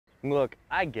Look,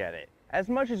 I get it. As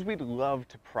much as we'd love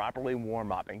to properly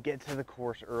warm up and get to the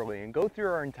course early and go through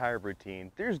our entire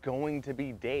routine, there's going to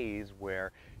be days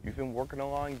where you've been working a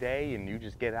long day and you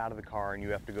just get out of the car and you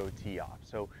have to go tee off.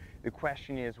 So the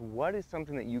question is, what is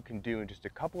something that you can do in just a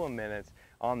couple of minutes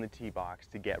on the tee box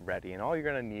to get ready? And all you're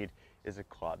gonna need is a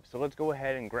club. So let's go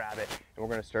ahead and grab it, and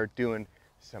we're gonna start doing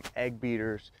some egg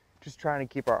beaters, just trying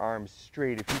to keep our arms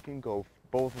straight. If you can go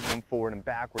both of them forward and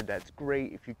backward, that's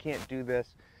great. If you can't do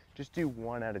this, just do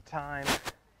one at a time,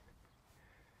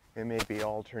 and maybe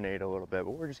alternate a little bit,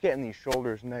 but we're just getting these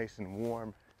shoulders nice and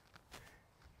warm.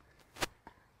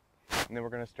 And then we're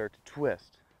gonna start to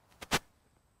twist.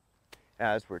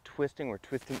 As we're twisting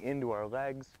into our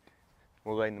legs.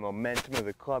 We're letting the momentum of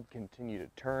the club continue to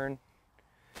turn,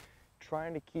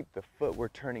 trying to keep the foot we're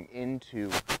turning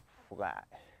into flat.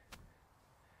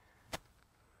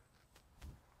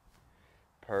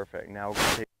 Perfect. Now we're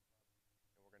gonna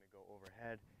go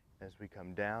overhead. As we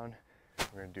come down,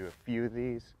 we're going to do a few of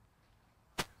these.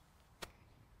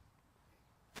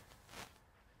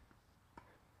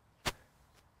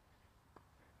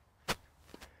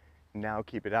 Now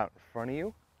keep it out in front of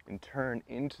you and turn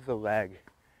into the leg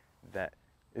that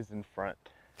is in front.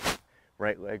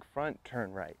 Right leg front,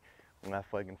 turn right.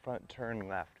 Left leg in front, turn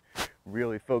left.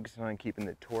 Really focusing on keeping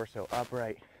the torso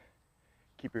upright.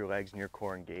 Keep your legs and your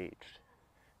core engaged.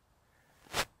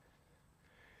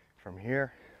 From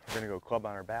here, we're going to go club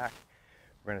on our back.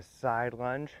 We're going to side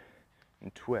lunge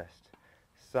and twist.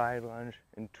 Side lunge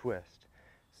and twist.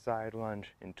 Side lunge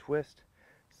and twist.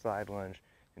 Side lunge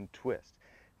and twist.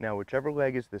 Now, whichever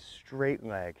leg is the straight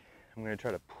leg, I'm going to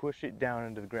try to push it down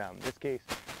into the ground. In this case,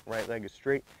 right leg is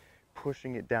straight,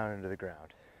 pushing it down into the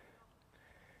ground.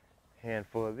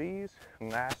 Handful of these.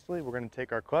 And lastly, we're going to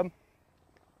take our club.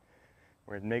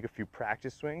 We're going to make a few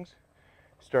practice swings,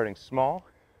 starting small.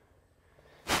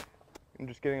 I'm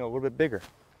just getting a little bit bigger.